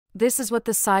This is what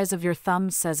the size of your thumb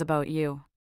says about you.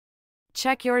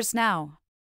 Check yours now.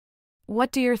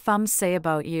 What do your thumbs say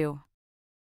about you?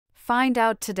 Find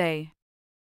out today.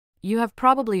 You have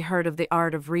probably heard of the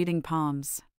art of reading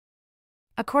palms.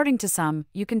 According to some,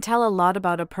 you can tell a lot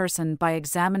about a person by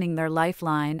examining their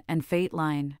lifeline and fate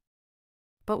line.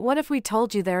 But what if we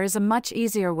told you there is a much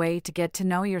easier way to get to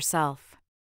know yourself?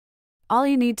 All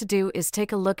you need to do is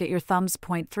take a look at your thumb's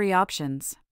point 3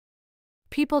 options.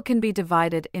 People can be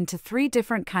divided into 3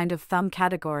 different kind of thumb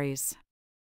categories.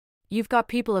 You've got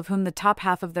people of whom the top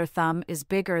half of their thumb is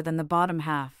bigger than the bottom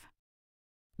half.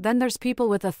 Then there's people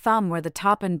with a thumb where the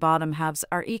top and bottom halves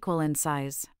are equal in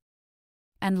size.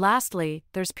 And lastly,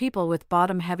 there's people with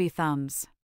bottom-heavy thumbs.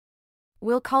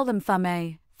 We'll call them thumb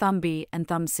A, thumb B, and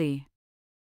thumb C.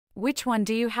 Which one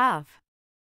do you have?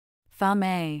 Thumb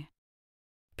A.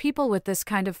 People with this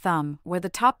kind of thumb, where the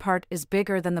top part is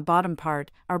bigger than the bottom part,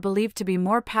 are believed to be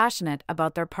more passionate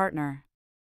about their partner.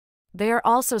 They are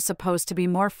also supposed to be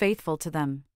more faithful to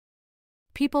them.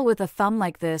 People with a thumb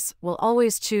like this will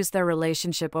always choose their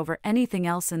relationship over anything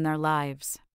else in their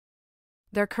lives.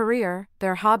 Their career,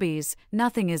 their hobbies,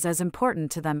 nothing is as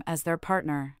important to them as their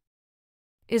partner.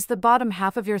 Is the bottom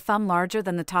half of your thumb larger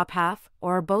than the top half,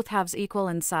 or are both halves equal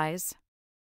in size?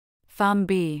 Thumb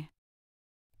B.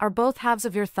 Are both halves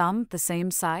of your thumb the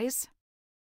same size?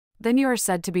 Then you are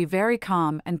said to be very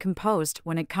calm and composed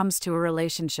when it comes to a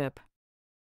relationship.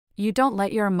 You don't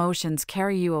let your emotions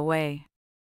carry you away.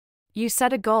 You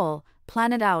set a goal,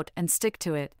 plan it out, and stick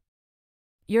to it.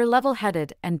 You're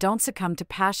level-headed and don't succumb to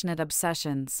passionate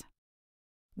obsessions.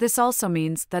 This also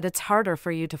means that it's harder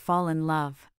for you to fall in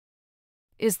love.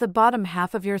 Is the bottom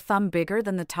half of your thumb bigger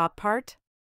than the top part?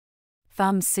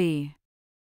 Thumb C.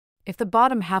 If the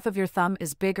bottom half of your thumb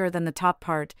is bigger than the top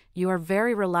part, you are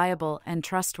very reliable and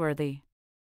trustworthy.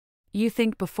 You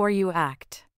think before you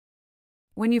act.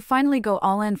 When you finally go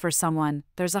all in for someone,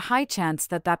 there's a high chance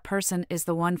that that person is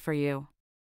the one for you.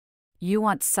 You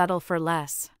won't settle for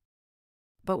less.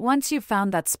 But once you've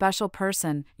found that special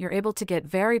person, you're able to get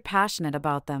very passionate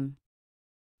about them.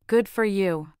 Good for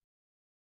you.